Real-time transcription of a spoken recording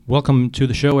Welcome to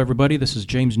the show, everybody. This is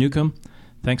James Newcomb.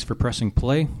 Thanks for pressing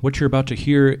play. What you're about to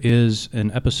hear is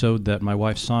an episode that my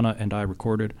wife Sana and I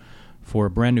recorded for a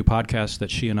brand new podcast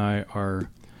that she and I are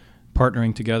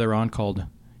partnering together on called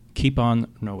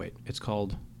it's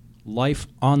called Life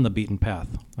on the Beaten Path.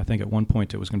 I think at one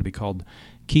point it was going to be called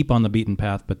Keep on the Beaten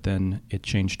Path, but then it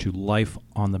changed to Life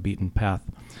on the Beaten Path.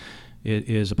 It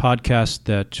is a podcast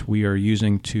that we are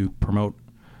using to promote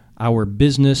our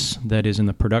business that is in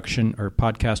the production or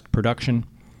podcast production,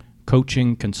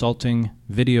 coaching, consulting,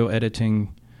 video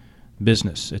editing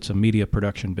business. It's a media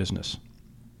production business.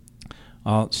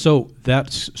 So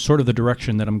that's sort of the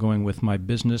direction that I'm going with my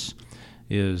business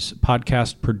is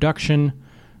podcast production,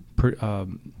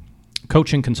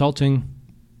 coaching, consulting,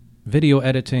 video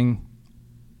editing,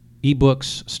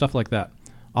 ebooks, stuff like that,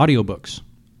 audiobooks,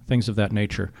 things of that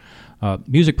nature.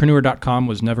 Musicpreneur.com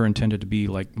was never intended to be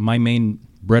like my main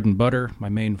bread and butter, my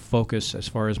main focus as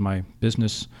far as my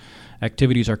business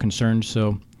activities are concerned.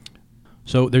 So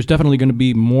there's definitely going to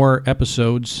be more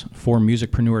episodes for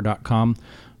musicpreneur.com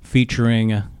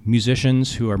featuring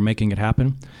musicians who are making it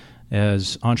happen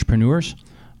as entrepreneurs.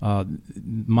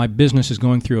 My business is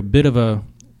going through a bit of a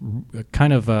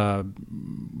kind of a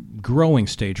growing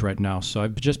stage right now. So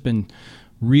I've just been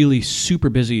really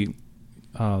super busy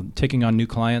taking on new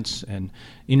clients and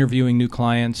interviewing new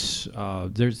clients.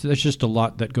 There's just a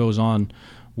lot that goes on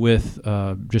with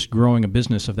just growing a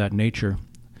business of that nature.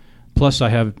 Plus, I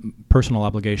have personal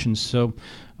obligations. So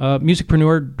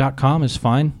musicpreneur.com is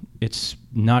fine. It's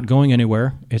not going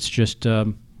anywhere. It's just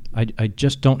I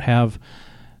just don't have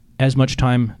as much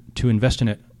time to invest in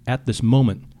it at this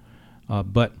moment.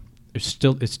 But it's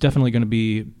definitely going to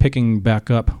be picking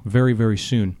back up very, very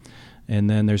soon. And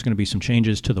then there's going to be some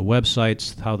changes to the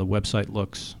websites, how the website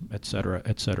looks, et cetera,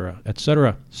 et cetera, et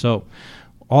cetera. So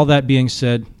all that being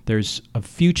said, there's a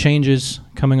few changes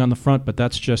coming on the front, but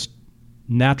that's just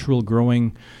natural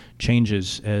growing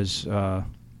changes as our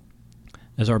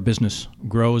business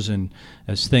grows and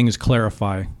as things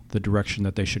clarify the direction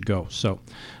that they should go. So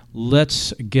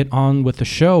let's get on with the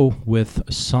show with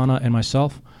Sana and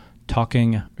myself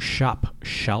talking shop,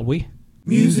 shall we?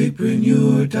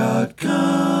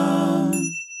 Musicpreneur.com.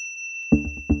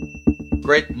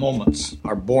 Great moments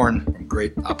are born from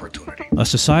great opportunity. A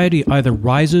society either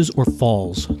rises or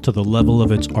falls to the level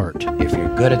of its art. If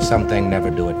you're good at something,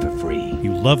 never do it for free.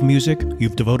 You love music,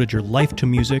 you've devoted your life to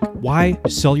music. Why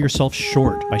sell yourself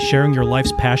short by sharing your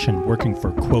life's passion working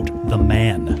for, quote, the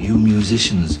man? You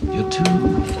musicians, you're too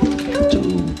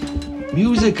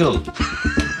musical.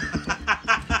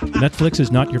 Netflix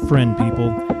is not your friend,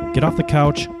 people. Get off the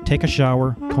couch, take a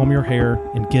shower, comb your hair,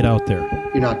 and get out there.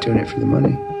 You're not doing it for the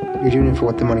money. You're doing it for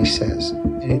what the money says.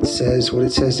 And it says what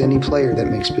it says to any player that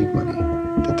makes big money,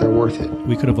 that they're worth it.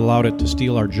 We could have allowed it to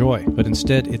steal our joy, but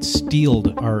instead it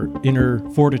steeled our inner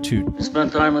fortitude. You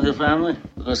spend time with your family?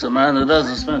 Because a man who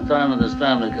doesn't spend time with his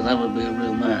family can never be a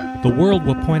real man. The world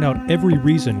will point out every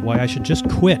reason why I should just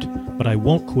quit, but I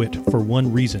won't quit for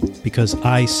one reason, because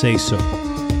I say so.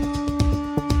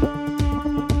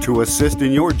 To assist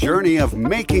in your journey of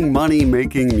making money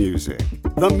making music,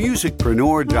 the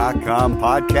Musicpreneur.com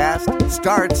podcast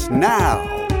starts now.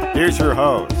 Here's your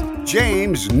host,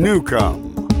 James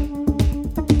Newcomb.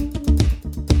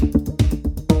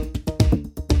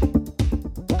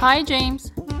 Hi,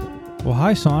 James. Well,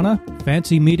 hi, Sana.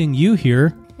 Fancy meeting you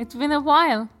here. It's been a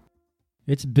while.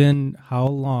 It's been how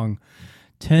long?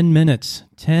 10 minutes.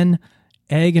 10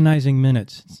 agonizing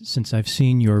minutes since I've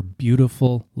seen your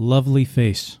beautiful, lovely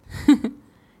face.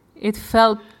 It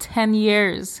felt 10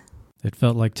 years. It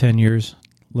felt like 10 years.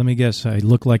 Let me guess, I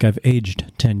look like I've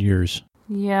aged 10 years.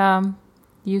 Yeah,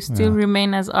 you still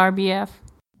remain as RBF.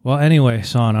 Well, anyway,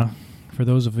 Sana, for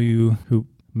those of you who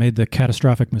made the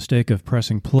catastrophic mistake of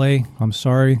pressing play, I'm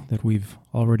sorry that we've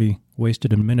already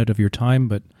wasted a minute of your time,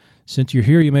 but since you're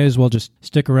here, you may as well just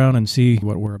stick around and see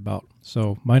what we're about.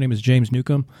 So, my name is James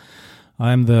Newcomb.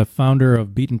 I'm the founder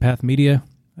of Beaten Path Media,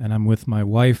 and I'm with my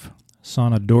wife,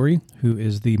 Sana Dori, who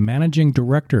is the managing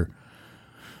director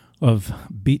of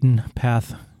Beaten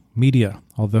Path Media,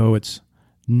 although it's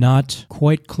not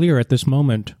quite clear at this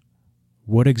moment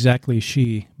what exactly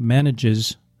she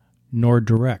manages nor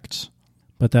directs.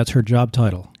 But that's her job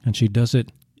title, and she does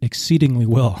it exceedingly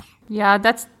well. Yeah,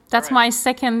 that's my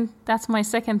second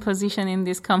position in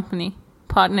this company,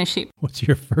 partnership. What's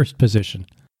your first position?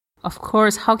 Of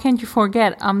course, how can you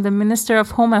forget? I'm the Minister of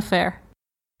Home Affairs.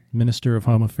 Minister of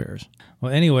Home Affairs.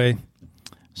 Well, anyway,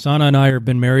 Sana and I have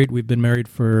been married. We've been married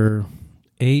for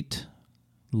 8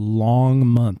 long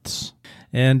months.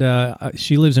 And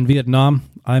she lives in Vietnam.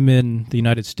 I'm in the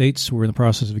United States. We're in the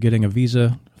process of getting a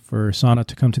visa for Sana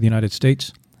to come to the United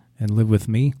States. and live with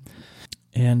me.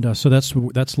 And so that's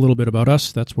a little bit about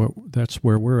us. That's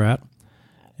where we're at.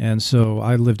 And so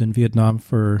I lived in Vietnam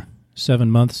for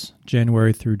 7 months,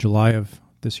 January through July of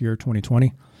this year,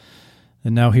 2020.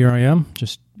 And now here I am,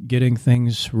 just getting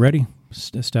things ready,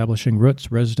 establishing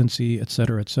roots, residency, et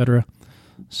cetera,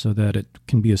 so that it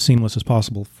can be as seamless as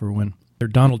possible for when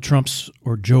Donald Trump's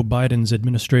or Joe Biden's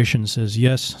administration says,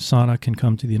 yes, Sana can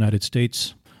come to the United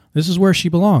States. This is where she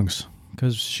belongs,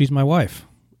 because she's my wife,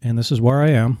 and this is where I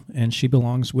am, and she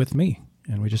belongs with me.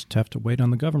 And we just have to wait on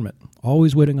the government,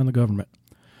 always waiting on the government.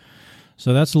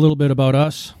 So that's a little bit about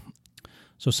us.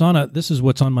 So Sana, this is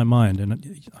what's on my mind,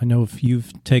 and I know if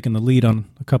you've taken the lead on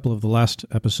a couple of the last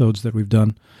episodes that we've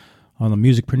done on the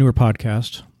Musicpreneur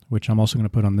podcast, which I'm also going to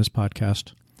put on this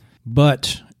podcast,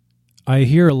 but I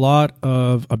hear a lot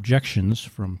of objections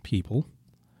from people,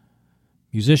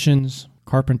 musicians,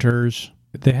 carpenters.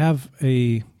 They have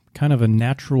a kind of a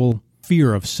natural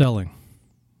fear of selling,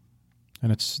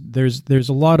 and there's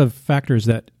a lot of factors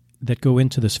that go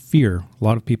into this fear. A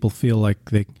lot of people feel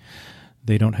like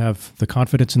they don't have the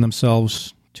confidence in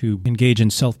themselves to engage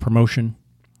in self-promotion,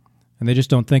 and they just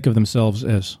don't think of themselves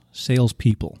as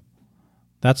salespeople.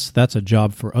 That's a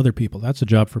job for other people. That's a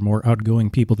job for more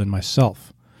outgoing people than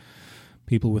myself.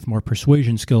 People with more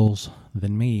persuasion skills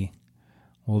than me.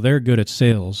 Well, they're good at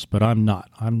sales, but I'm not.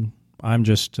 I'm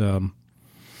just a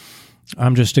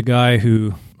guy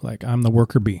who, like, I'm the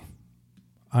worker bee.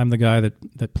 I'm the guy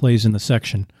that plays in the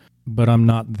section, but I'm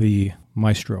not the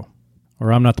maestro.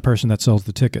 Or I'm not the person that sells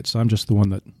the tickets. I'm just the one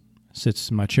that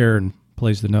sits in my chair and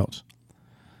plays the notes.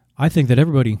 I think that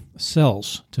everybody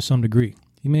sells to some degree.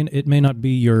 It may not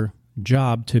be your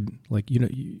job to, like,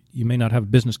 you may not have a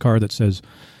business card that says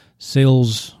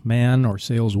salesman or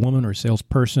saleswoman or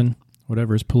salesperson,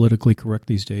 whatever is politically correct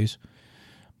these days.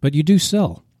 But you do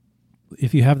sell.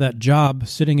 If you have that job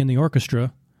sitting in the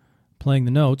orchestra playing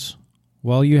the notes,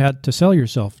 well, you had to sell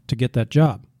yourself to get that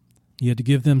job. You had to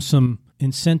give them some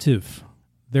incentive.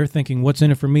 They're thinking, what's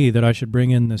in it for me that I should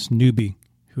bring in this newbie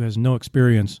who has no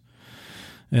experience,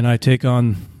 and I take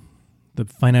on the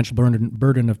financial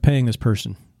burden of paying this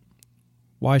person?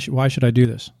 Why should I do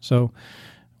this? So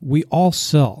we all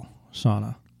sell,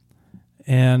 Sana.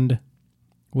 And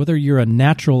whether you're a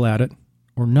natural at it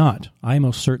or not, I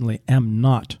most certainly am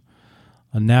not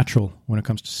a natural when it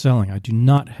comes to selling. I do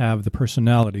not have the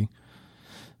personality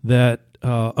that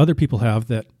other people have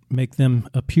that make them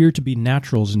appear to be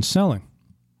naturals in selling.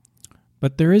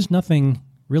 But there is nothing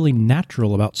really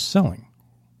natural about selling.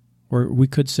 Or we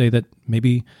could say that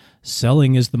maybe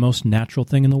selling is the most natural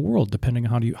thing in the world, depending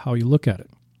on how you look at it.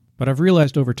 But I've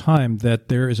realized over time that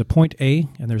there is a point A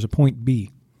and there's a point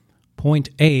B. Point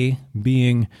A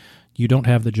being you don't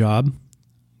have the job,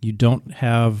 you don't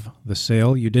have the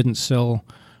sale, you didn't sell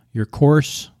your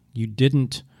course, you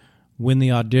didn't win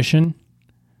the audition,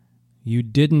 you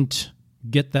didn't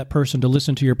get that person to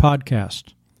listen to your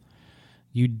podcast,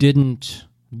 you didn't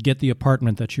get the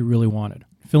apartment that you really wanted.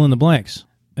 Fill in the blanks.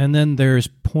 And then there's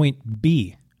point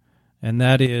B, and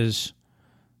that is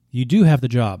you do have the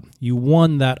job. You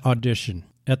won that audition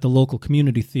at the local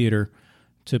community theater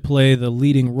to play the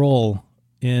leading role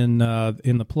in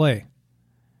the play.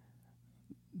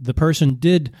 The person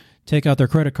did take out their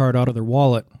credit card out of their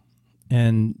wallet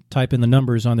and type in the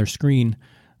numbers on their screen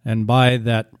and buy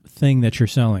that thing that you're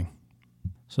selling.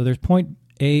 So there's point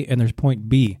A and there's point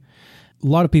B. A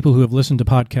lot of people who have listened to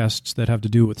podcasts that have to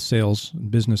do with sales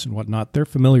and business and whatnot, they're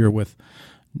familiar with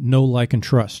know, like, and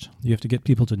trust. You have to get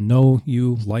people to know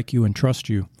you, like you, and trust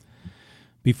you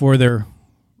before they're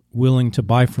willing to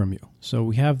buy from you. So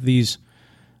we have this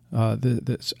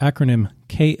acronym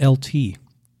KLT,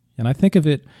 and I think of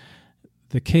the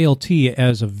KLT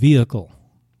as a vehicle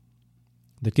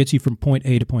that gets you from point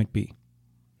A to point B.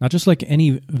 Not just like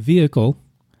any vehicle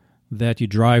that you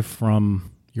drive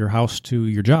from your house to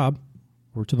your job,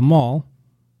 or to the mall,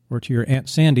 or to your Aunt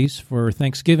Sandy's for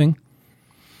Thanksgiving.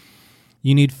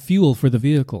 You need fuel for the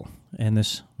vehicle. And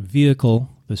this vehicle,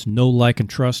 this know, like, and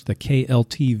trust, the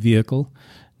KLT vehicle,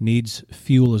 needs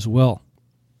fuel as well.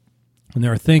 And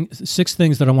there are 6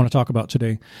 things that I want to talk about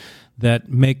today that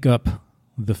make up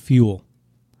the fuel.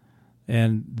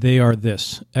 And they are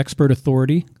this: expert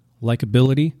authority,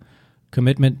 likability,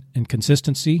 commitment and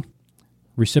consistency,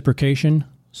 reciprocation,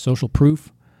 social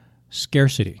proof,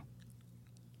 scarcity.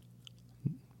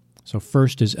 So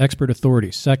first is expert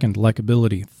authority, second,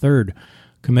 likability, third,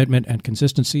 commitment and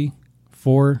consistency,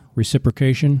 4,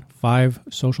 reciprocation, 5,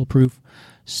 social proof,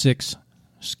 6,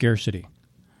 scarcity.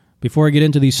 Before I get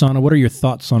into these, Sana, what are your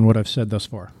thoughts on what I've said thus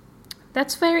far?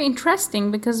 That's very interesting,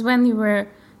 because when you were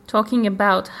talking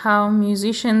about how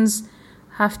musicians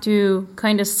have to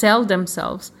kind of sell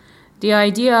themselves, the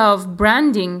idea of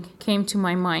branding came to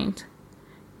my mind.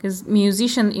 Because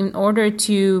musicians, in order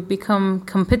to become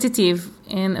competitive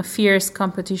in a fierce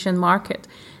competition market,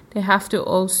 they have to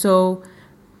also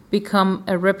become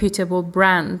a reputable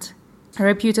brand, a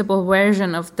reputable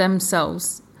version of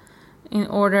themselves in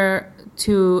order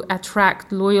to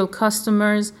attract loyal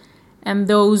customers and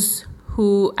those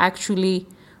who actually,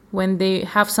 when they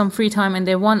have some free time and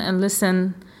they want to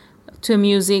listen to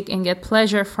music and get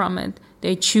pleasure from it,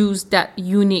 they choose that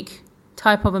unique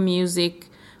type of a music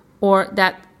or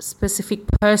that specific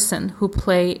person who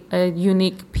play a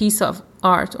unique piece of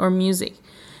art or music.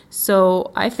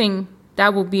 So I think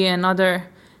that would be another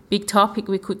big topic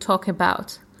we could talk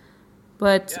about.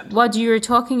 But what you're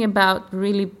talking about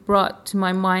really brought to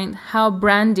my mind how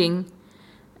branding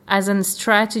as a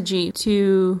strategy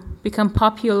to become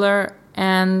popular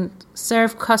and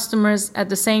serve customers at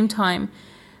the same time,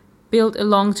 build a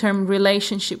long-term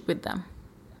relationship with them.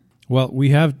 Well, we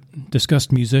have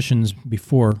discussed musicians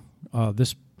before.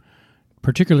 This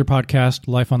particular podcast,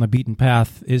 Life on the Beaten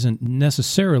Path, isn't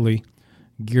necessarily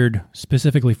geared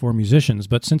specifically for musicians,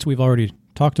 but since we've already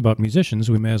talked about musicians,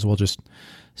 we may as well just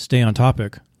stay on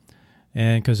topic.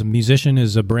 And because a musician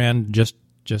is a brand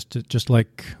just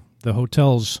like the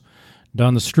hotels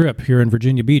down the strip here in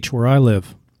Virginia Beach where I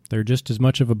live. They're just as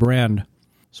much of a brand.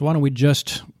 So why don't we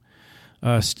just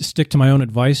stick to my own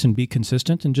advice and be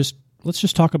consistent and let's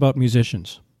just talk about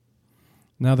musicians.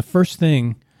 Now, the first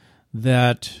thing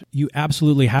that you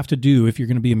absolutely have to do if you're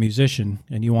going to be a musician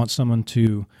and you want someone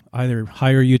to either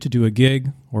hire you to do a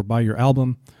gig or buy your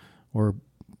album or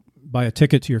buy a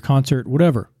ticket to your concert,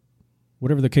 whatever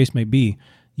the case may be,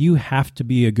 you have to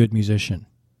be a good musician.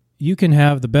 You can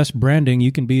have the best branding.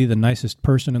 You can be the nicest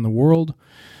person in the world.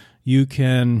 You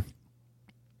can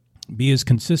be as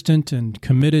consistent and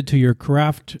committed to your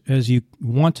craft as you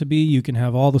want to be. You can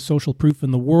have all the social proof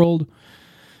in the world.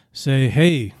 Say,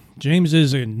 hey, James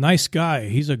is a nice guy.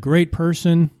 He's a great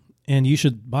person, and you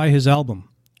should buy his album.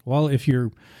 Well, if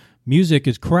your music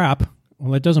is crap,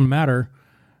 well, it doesn't matter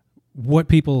what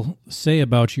people say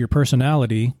about your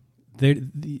personality.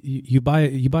 You buy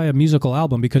a musical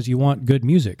album because you want good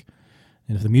music,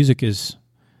 and if the music is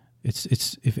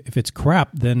if it's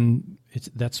crap, then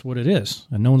that's what it is,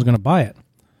 and no one's going to buy it.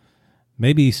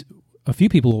 Maybe a few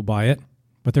people will buy it,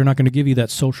 but they're not going to give you that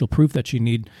social proof that you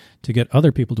need to get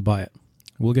other people to buy it.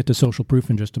 We'll get to social proof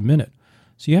in just a minute.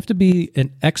 So you have to be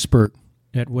an expert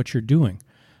at what you're doing.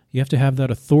 You have to have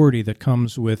that authority that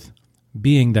comes with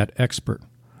being that expert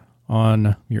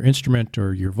on your instrument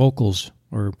or your vocals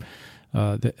or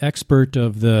the expert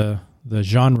of the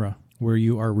genre where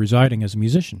you are residing as a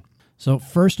musician. So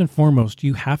first and foremost,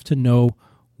 you have to know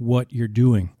what you're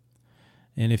doing.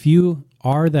 And if you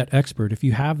are that expert, if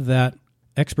you have that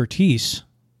expertise,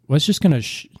 well, it's just going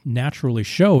to naturally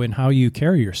show in how you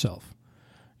carry yourself.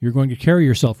 You're going to carry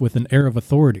yourself with an air of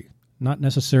authority, not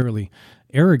necessarily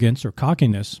arrogance or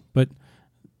cockiness, but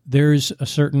there's a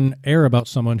certain air about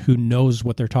someone who knows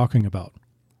what they're talking about,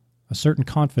 a certain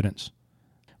confidence.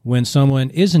 When someone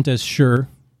isn't as sure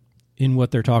in what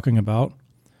they're talking about,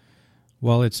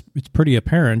 well, it's pretty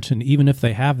apparent, and even if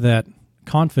they have that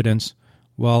confidence,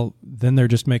 well, then they're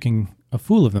just making a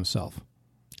fool of themselves.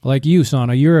 Like you,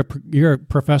 Sana, you're a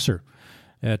professor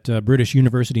at British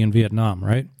University in Vietnam,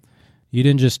 right? You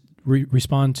didn't just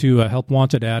respond to a help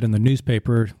wanted ad in the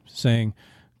newspaper saying,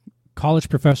 college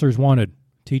professors wanted,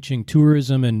 teaching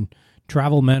tourism and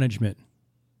travel management.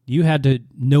 You had to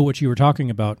know what you were talking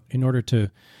about in order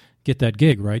to get that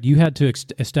gig, right? You had to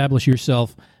establish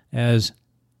yourself as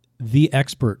the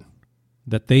expert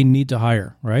that they need to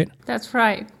hire, right? That's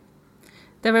right.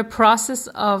 There were process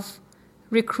of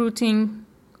recruiting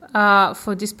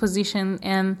for this position,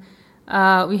 and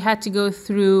we had to go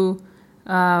through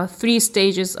 3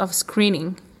 stages of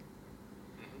screening.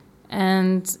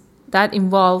 And that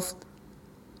involved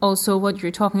also what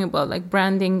you're talking about, like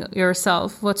branding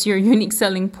yourself. What's your unique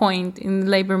selling point in the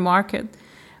labor market?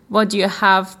 What do you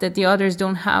have that the others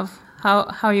don't have? How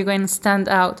are you going to stand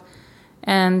out?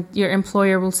 And your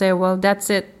employer will say, well, that's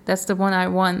it. That's the one I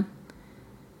want.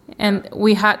 And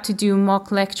we had to do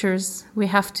mock lectures. We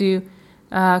have to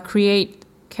create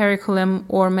curriculum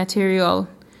or material,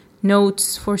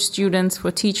 notes for students,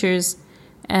 for teachers,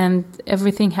 and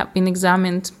everything had been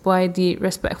examined by the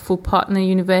respectful partner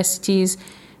universities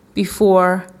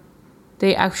before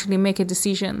they actually make a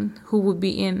decision who would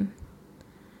be in.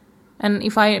 And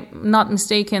if I'm not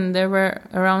mistaken, there were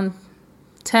around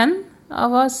 10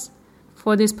 of us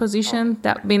for this position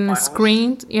that been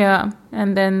screened. Yeah.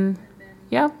 And then,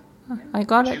 yeah, I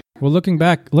got it. Well, looking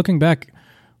back,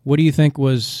 what do you think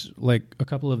was like a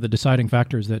couple of the deciding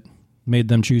factors that made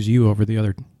them choose you over the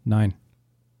 9?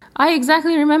 I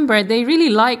exactly remember. They really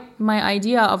liked my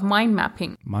idea of mind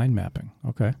mapping. Mind mapping.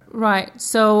 Okay. Right.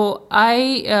 So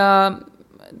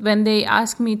when they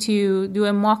asked me to do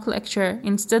a mock lecture,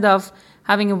 instead of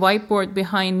having a whiteboard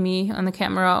behind me on the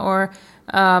camera or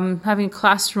having a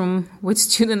classroom with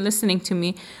students listening to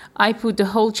me, I put the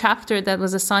whole chapter that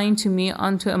was assigned to me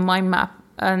onto a mind map,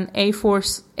 an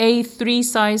A3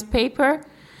 size paper,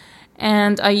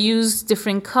 and I used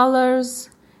different colors,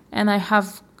 and I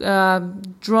have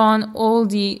drawn all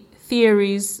the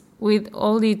theories with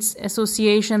all its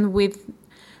association with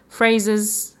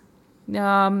phrases,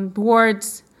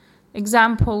 words,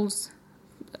 examples,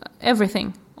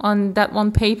 everything on that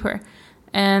one paper.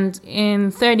 And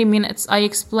in 30 minutes, I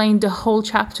explained the whole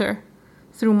chapter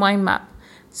through mind map.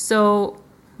 So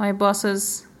my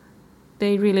bosses,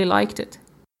 they really liked it.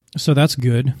 So that's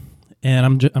good.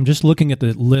 And I'm just looking at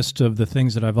the list of the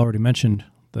things that I've already mentioned,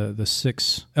 the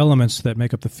 6 elements that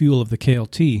make up the fuel of the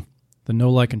KLT, the know,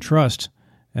 like, and trust.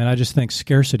 And I just think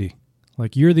scarcity.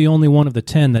 Like, you're the only one of the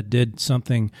 10 that did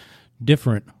something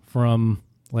different from,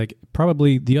 like,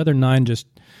 probably the other 9 just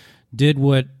did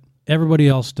what everybody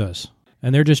else does.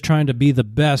 And they're just trying to be the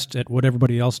best at what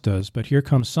everybody else does. But here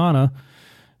comes Sana,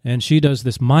 and she does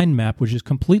this mind map, which is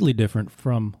completely different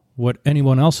from what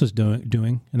anyone else is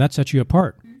doing, and that sets you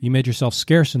apart. You made yourself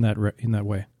scarce in that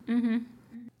way. Mm-hmm.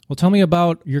 Well, tell me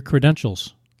about your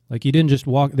credentials. Like, you didn't just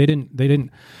walk. They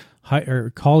didn't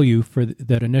call you for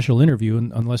that initial interview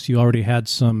unless you already had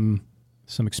some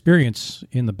experience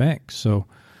in the bank. So,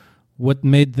 what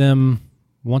made them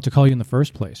want to call you in the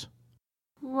first place?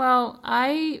 Well,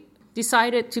 I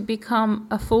decided to become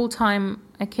a full-time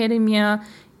academia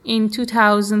in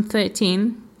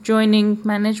 2013, joining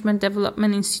Management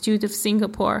Development Institute of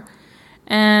Singapore.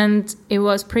 And it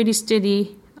was pretty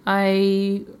steady.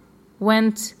 I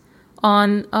went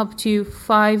on up to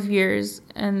 5 years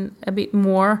and a bit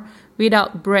more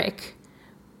without break,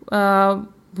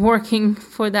 working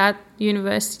for that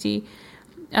university.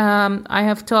 I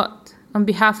have taught on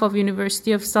behalf of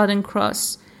University of Southern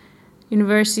Cross,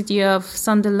 University of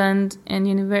Sunderland, and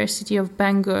University of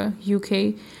Bangor,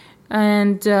 UK.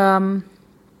 And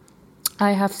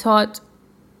I have taught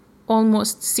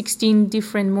almost 16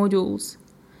 different modules.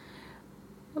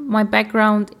 My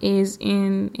background is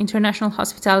in international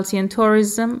hospitality and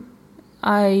tourism.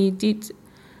 I did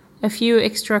a few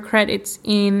extra credits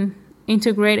in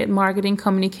integrated marketing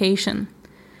communication.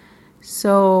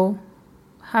 So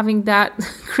having that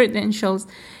credentials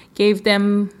gave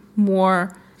them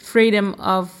more freedom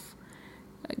of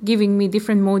giving me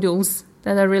different modules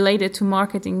that are related to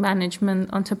marketing,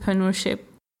 management, entrepreneurship.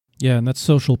 Yeah, and that's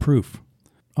social proof.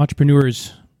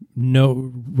 Entrepreneurs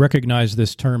recognize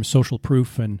this term, social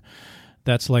proof, and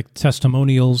that's like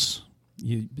testimonials.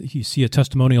 You see a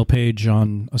testimonial page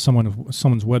on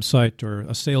someone's website or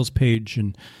a sales page,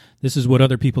 and this is what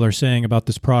other people are saying about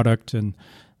this product, and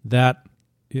that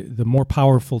the more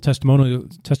powerful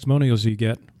testimonials you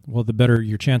get, well, the better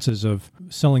your chances of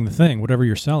selling the thing, whatever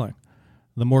you're selling.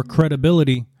 The more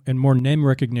credibility and more name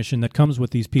recognition that comes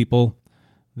with these people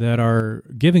that are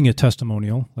giving a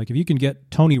testimonial. Like, if you can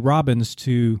get Tony Robbins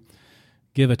to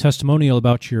give a testimonial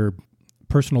about your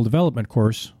personal development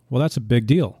course, well, that's a big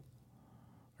deal.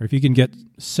 Or if you can get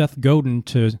Seth Godin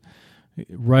to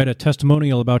write a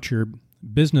testimonial about your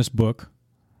business book,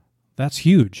 that's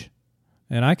huge.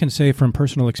 And I can say from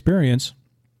personal experience,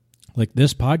 like,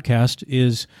 this podcast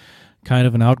is kind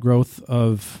of an outgrowth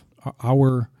of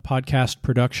our podcast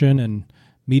production and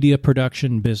media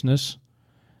production business.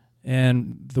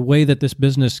 And the way that this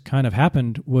business kind of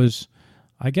happened was,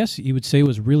 I guess you would say,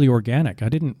 was really organic. I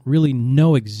didn't really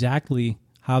know exactly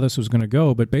how this was going to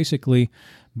go, but basically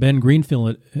Ben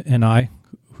Greenfield and I,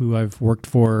 who I've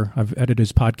edited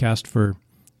his podcast for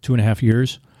 2.5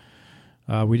 years.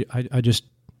 I just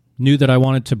knew that I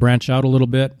wanted to branch out a little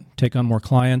bit, take on more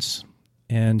clients,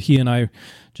 and he and I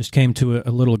just came to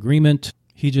a little agreement.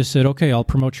 He just said, okay, I'll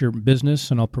promote your business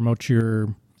and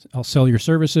I'll sell your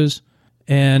services.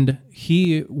 And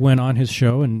he went on his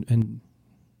show and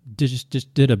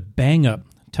just did a bang-up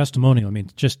testimonial. I mean,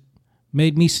 just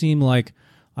made me seem like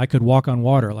I could walk on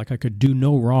water, like I could do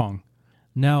no wrong.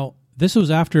 Now, this was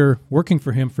after working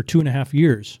for him for 2.5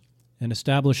 years and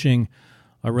establishing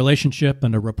a relationship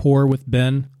and a rapport with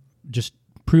Ben, just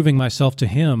proving myself to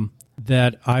him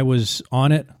that I was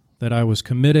on it, that I was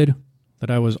committed, that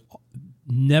I was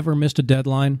never missed a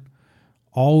deadline,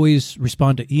 always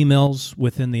respond to emails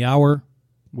within the hour,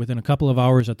 within a couple of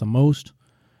hours at the most.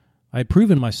 I had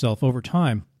proven myself over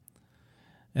time.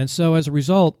 And so as a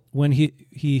result, when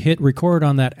he hit record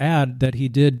on that ad that he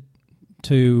did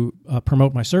to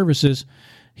promote my services,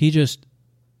 he just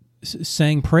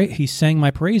he sang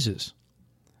my praises.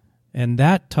 And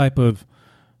that type of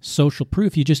social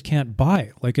proof you just can't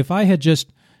buy. Like if I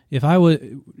didn't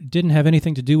have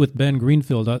anything to do with Ben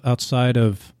Greenfield outside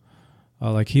of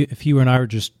if he and I were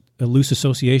just a loose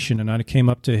association, and I came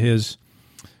up to his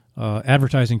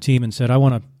advertising team and said, I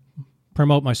want to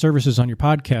promote my services on your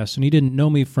podcast, and he didn't know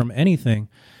me from anything,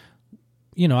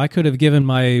 I could have given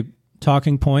my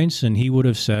talking points and he would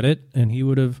have said it and he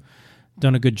would have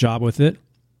done a good job with it,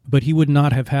 but he would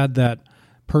not have had that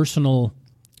personal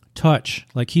touch.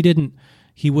 Like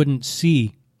he wouldn't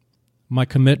see my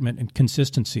commitment and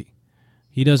consistency.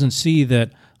 He doesn't see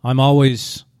that I'm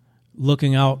always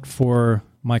looking out for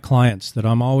my clients, that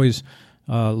I'm always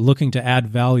looking to add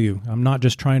value. I'm not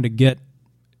just trying to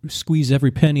squeeze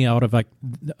every penny out of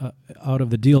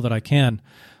the deal that I can,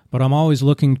 but I'm always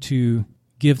looking to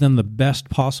give them the best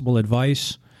possible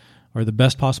advice or the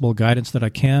best possible guidance that I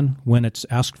can when it's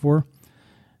asked for.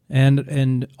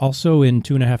 And also in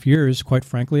 2.5 years, quite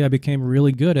frankly, I became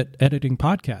really good at editing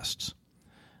podcasts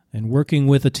and working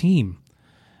with a team.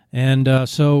 And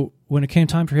so when it came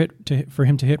time for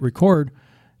him to hit record,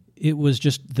 it was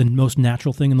just the most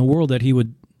natural thing in the world that he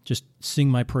would just sing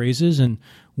my praises, and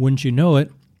wouldn't you know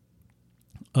it,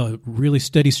 a really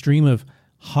steady stream of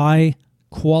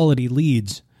high-quality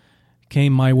leads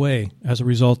came my way as a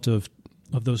result of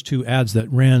those 2 ads that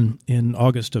ran in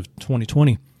August of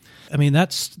 2020. I mean,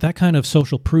 that kind of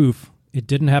social proof. It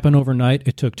didn't happen overnight.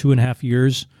 It took 2.5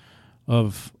 years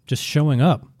of just showing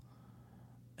up.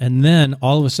 And then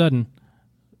all of a sudden,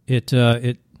 it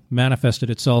manifested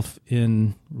itself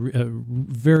in a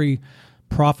very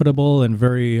profitable and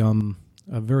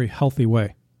a very healthy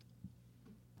way.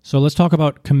 So let's talk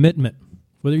about commitment.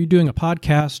 Whether you're doing a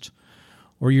podcast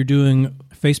or you're doing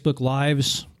Facebook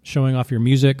Lives showing off your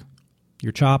music,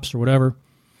 your chops or whatever,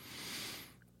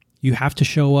 you have to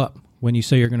show up when you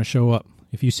say you're going to show up.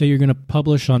 If you say you're going to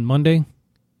publish on Monday,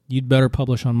 you'd better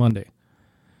publish on Monday.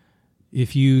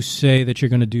 If you say that you're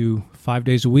going to do 5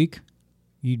 days a week,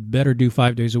 you'd better do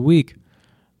 5 days a week,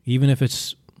 even if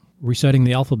it's reciting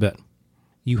the alphabet.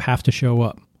 You have to show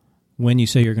up when you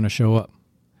say you're going to show up.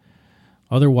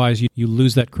 Otherwise, you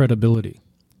lose that credibility.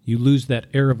 You lose that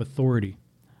air of authority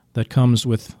that comes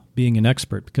with being an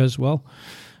expert because, well,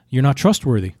 you're not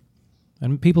trustworthy.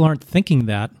 And people aren't thinking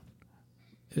that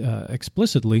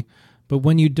explicitly, but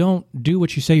when you don't do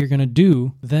what you say you're going to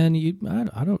do, then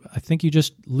I think you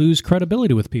just lose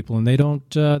credibility with people, and they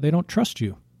don't trust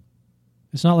you.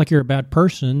 It's not like you're a bad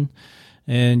person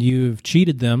and you've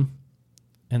cheated them,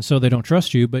 and so they don't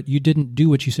trust you, but you didn't do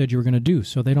what you said you were going to do,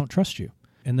 so they don't trust you.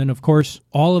 And then, of course,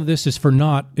 all of this is for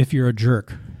naught if you're a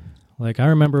jerk. Like, I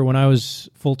remember when I was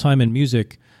full-time in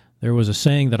music, there was a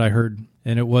saying that I heard,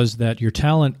 and it was that your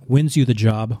talent wins you the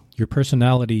job, your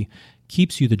personality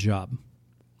keeps you the job.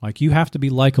 Like, you have to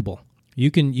be likable. You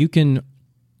can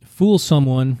fool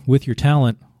someone with your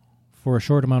talent for a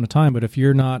short amount of time, but if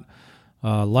you're not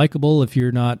likable, if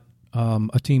you're not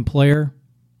a team player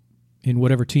in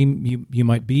whatever team you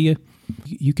might be,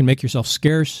 you can make yourself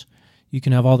scarce. You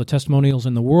can have all the testimonials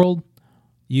in the world.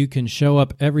 You can show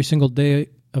up every single day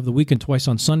of the week and twice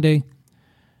on Sunday.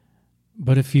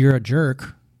 But if you're a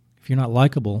jerk, if you're not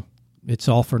likable, it's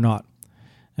all for naught.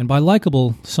 And by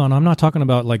likable, son, I'm not talking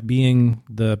about like being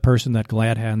the person that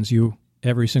glad hands you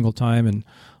every single time and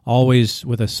always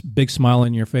with a big smile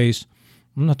on your face.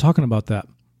 I'm not talking about that.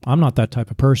 I'm not that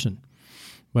type of person.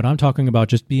 But I'm talking about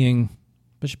just being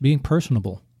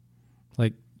personable.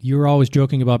 Like, you're always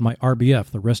joking about my RBF,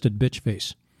 the rested bitch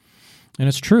face. And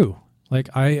it's true. Like,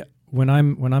 when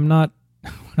I'm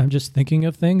just thinking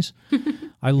of things,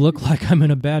 I look like I'm in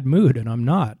a bad mood, and I'm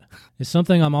not. It's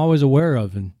something I'm always aware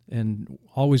of and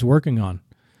always working on.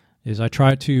 Is I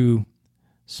try to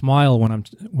smile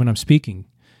when I'm speaking.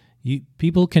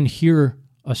 People can hear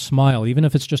a smile, even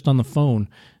if it's just on the phone.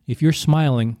 If you're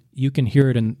smiling, you can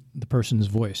hear it in the person's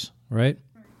voice, right?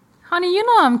 Honey, you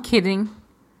know I'm kidding.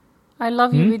 I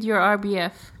love you with your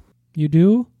RBF. You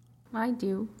do? I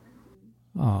do.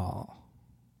 Oh.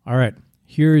 All right.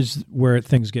 Here's where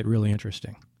things get really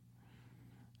interesting.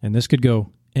 And this could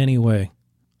go any way.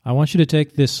 I want you to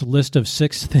take this list of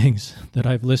 6 things that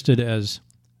I've listed as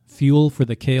fuel for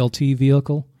the KLT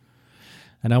vehicle,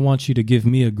 and I want you to give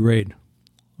me a grade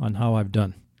on how I've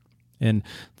done. And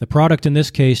the product in this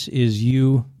case is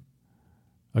you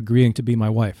agreeing to be my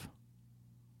wife.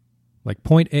 Like,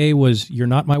 point A was you're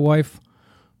not my wife.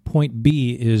 Point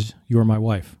B is you're my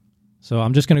wife. So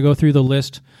I'm just going to go through the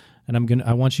list, and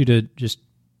I want you to just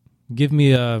give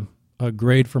me a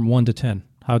grade from 1 to 10.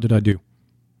 How did I do?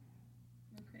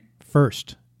 Okay.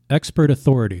 First, expert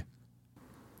authority.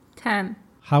 10.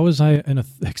 How is I an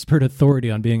expert authority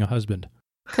on being a husband?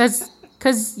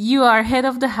 Because you are head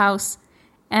of the house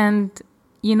and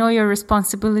you know your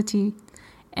responsibility,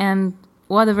 and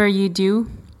whatever you do,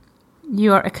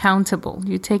 you are accountable.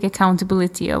 You take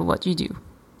accountability of what you do.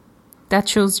 That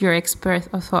shows your expert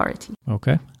authority.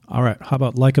 Okay. All right. How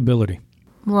about likability?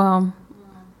 Well,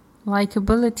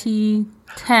 likability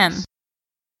 10.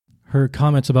 Her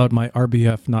comments about my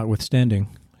RBF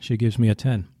notwithstanding, she gives me a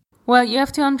 10. Well, you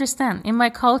have to understand, in my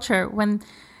culture, when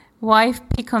wife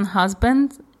pick on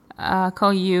husband,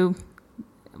 call you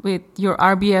with your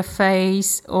RBF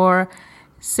face or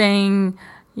saying,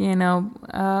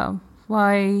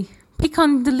 why pick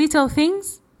on the little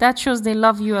things, that shows they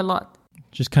love you a lot.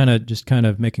 Just kind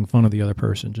of making fun of the other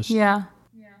person. Yeah.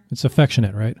 It's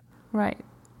affectionate, right? Right.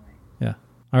 Yeah.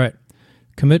 All right.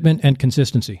 Commitment and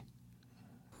consistency.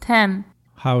 10.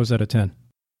 How is that a 10?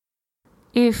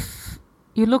 If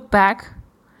you look back,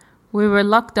 we were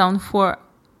locked down for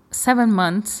 7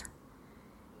 months,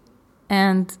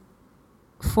 and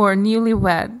for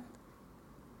newlywed,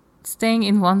 staying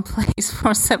in one place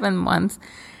for 7 months,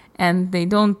 and they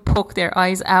don't poke their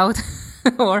eyes out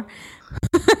or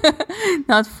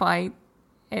not fight,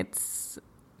 it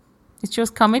shows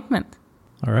commitment.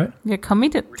 All right. We're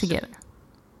committed together.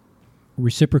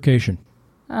 Reciprocation.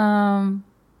 10.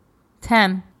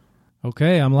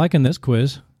 Okay, I'm liking this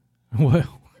quiz.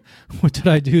 What did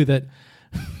I do that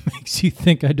makes you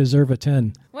think I deserve a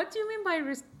 10? What do you mean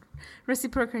by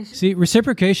reciprocation? See,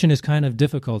 reciprocation is kind of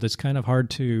difficult. It's kind of hard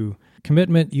to...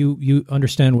 Commitment, you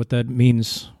understand what that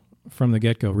means from the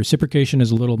get-go. Reciprocation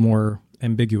is a little more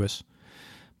ambiguous.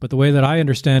 But the way that I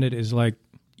understand it is like,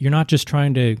 you're not just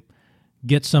trying to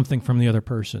get something from the other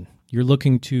person. You're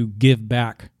looking to give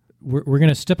back. We're going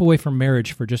to step away from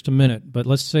marriage for just a minute, but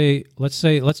let's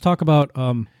talk about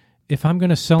if I'm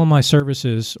going to sell my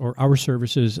services or our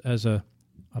services as a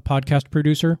podcast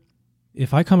producer,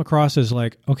 if I come across as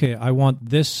like, okay, I want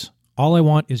this, all I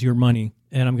want is your money,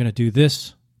 and I'm going to do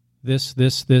this,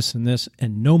 and this,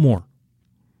 and no more.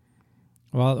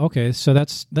 Well, okay, so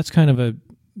that's kind of a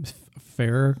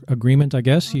fair agreement, I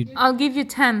guess. I'll give you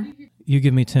 10. You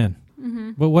give me 10.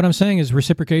 Mm-hmm. But what I'm saying is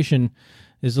reciprocation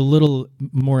is a little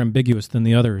more ambiguous than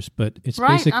the others, but it's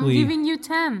right, basically... I'm giving you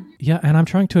 10. Yeah, and I'm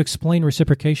trying to explain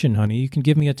reciprocation, honey. You can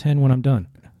give me a 10 when I'm done.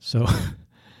 So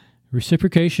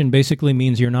reciprocation basically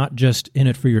means you're not just in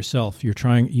it for yourself.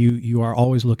 You are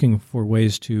always looking for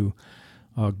ways to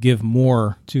give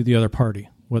more to the other party,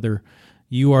 whether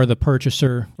you are the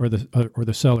purchaser or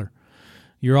the seller.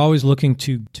 You're always looking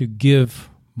to give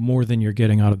more than you're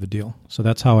getting out of the deal. So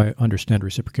that's how I understand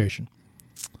reciprocation.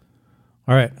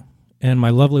 All right. And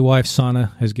my lovely wife,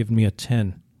 Sana, has given me a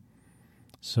 10.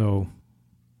 So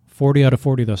 40 out of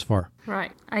 40 thus far.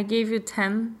 Right. I gave you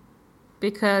 10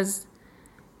 because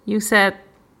you said,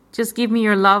 just give me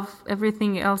your love.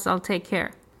 Everything else I'll take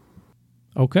care.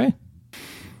 Okay.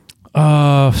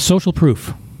 Social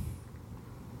proof.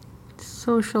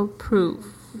 Social proof.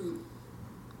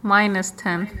 Minus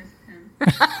 10.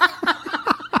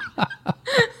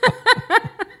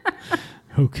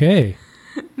 Okay.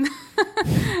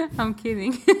 I'm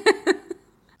kidding.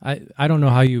 I don't know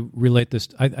how you relate this.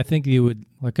 I think you would,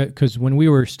 like, because when we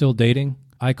were still dating,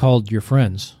 I called your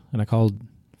friends and I called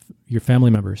your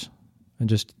family members and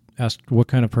just asked what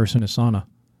kind of person is Sana.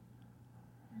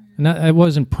 And I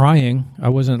wasn't prying. I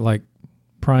wasn't like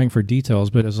prying for details,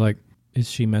 but it's like, is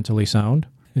she mentally sound?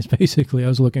 It's basically, I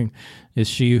was looking, is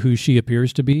she who she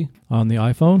appears to be on the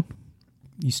iPhone?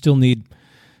 You still need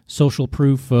social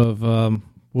proof of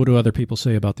what do other people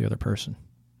say about the other person.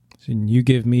 So you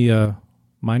give me a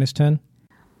minus 10?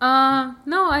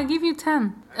 No, I give you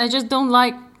 10. I just don't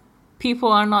like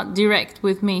people are not direct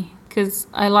with me because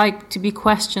I like to be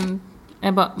questioned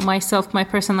about myself, my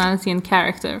personality and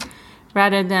character,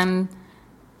 rather than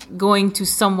going to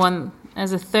someone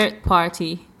as a third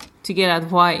party to get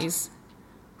advice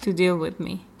to deal with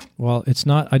me. Well, it's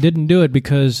not, I didn't do it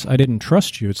because I didn't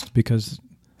trust you. It's because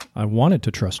I wanted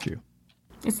to trust you.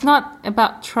 It's not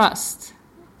about trust.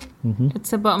 Mm-hmm.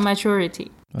 It's about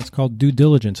maturity. That's called due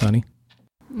diligence, honey.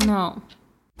 No.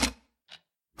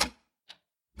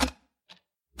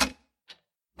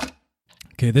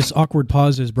 Okay, this awkward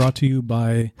pause is brought to you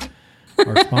by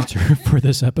our sponsor for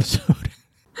this episode.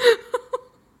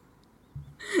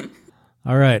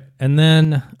 All right, and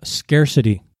then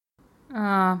scarcity.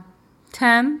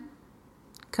 10,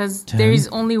 because there is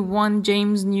only one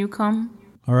James Newcomb.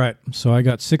 All right, so I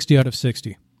got 60 out of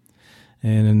 60.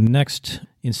 And in the next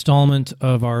installment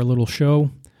of our little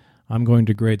show, I'm going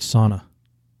to grade Sana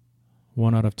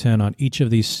 1 out of 10 on each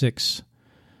of these 6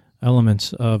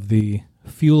 elements of the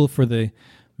fuel for the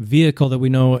vehicle that we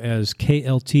know as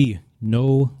KLT,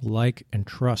 Know, Like, and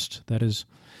Trust. That is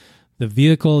the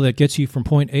vehicle that gets you from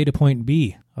point A to point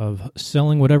B of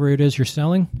selling whatever it is you're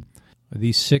selling.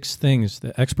 These 6 things: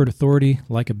 the expert authority,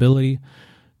 likability,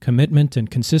 commitment and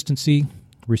consistency,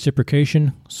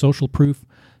 reciprocation, social proof,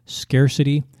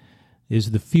 scarcity,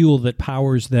 is the fuel that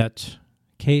powers that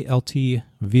KLT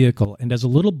vehicle. And as a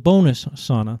little bonus,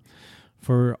 Sana,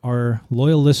 for our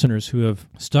loyal listeners who have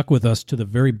stuck with us to the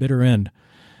very bitter end,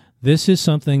 this is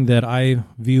something that I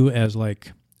view as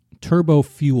like turbo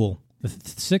fuel. The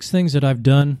 6 things that I've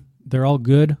done, they're all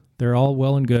good, they're all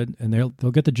well and good, and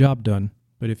they'll get the job done.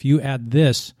 But if you add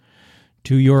this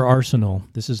to your arsenal,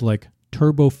 this is like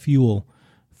turbo fuel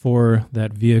for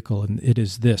that vehicle, and it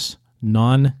is this: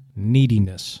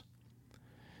 non-neediness.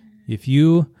 If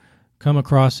you come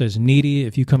across as needy,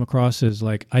 if you come across as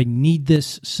like, I need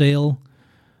this sale,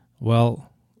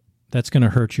 well, that's going to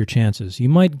hurt your chances. You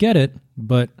might get it,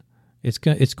 but it's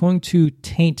going to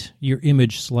taint your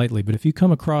image slightly. But if you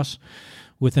come across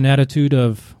with an attitude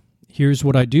of, here's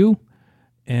what I do,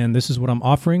 and this is what I'm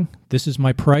offering, this is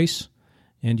my price,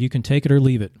 and you can take it or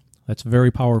leave it, that's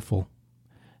very powerful.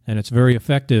 And it's very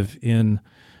effective in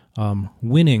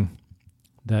winning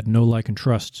that know, like, and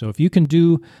trust. So if you can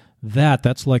do that,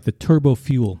 that's like the turbo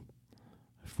fuel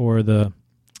for the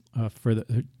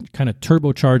kind of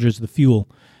turbocharges the fuel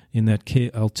in that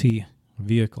KLT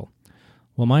vehicle.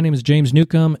 Well, my name is James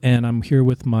Newcomb, and I'm here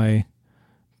with my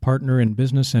partner in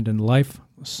business and in life,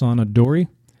 Sana Dori.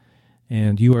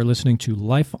 And you are listening to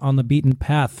Life on the Beaten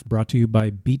Path, brought to you by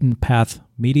Beaten Path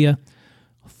Media,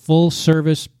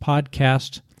 full-service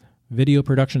podcast video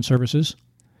production services,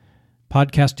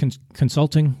 podcast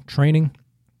consulting, training,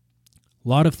 a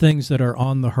lot of things that are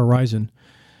on the horizon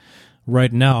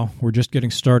right now. We're just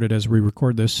getting started as we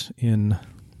record this in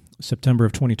September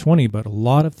of 2020, but a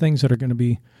lot of things that are going to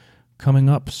be coming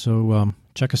up. So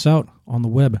check us out on the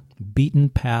web, Beaten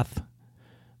Path,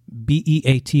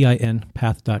 BEATIN,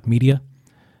 path.media,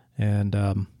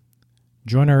 and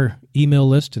join our email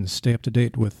list and stay up to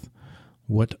date with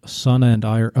what Sana and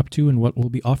I are up to and what we'll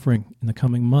be offering in the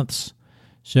coming months.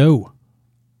 So,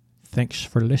 thanks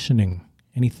for listening.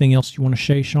 Anything else you want to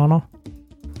say, Shauna?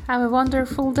 Have a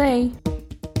wonderful day.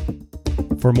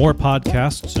 For more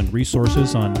podcasts and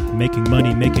resources on making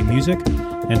money, making music,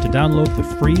 and to download the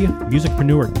free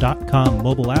musicpreneur.com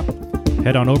mobile app,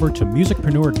 head on over to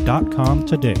musicpreneur.com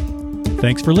today.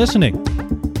 Thanks for listening.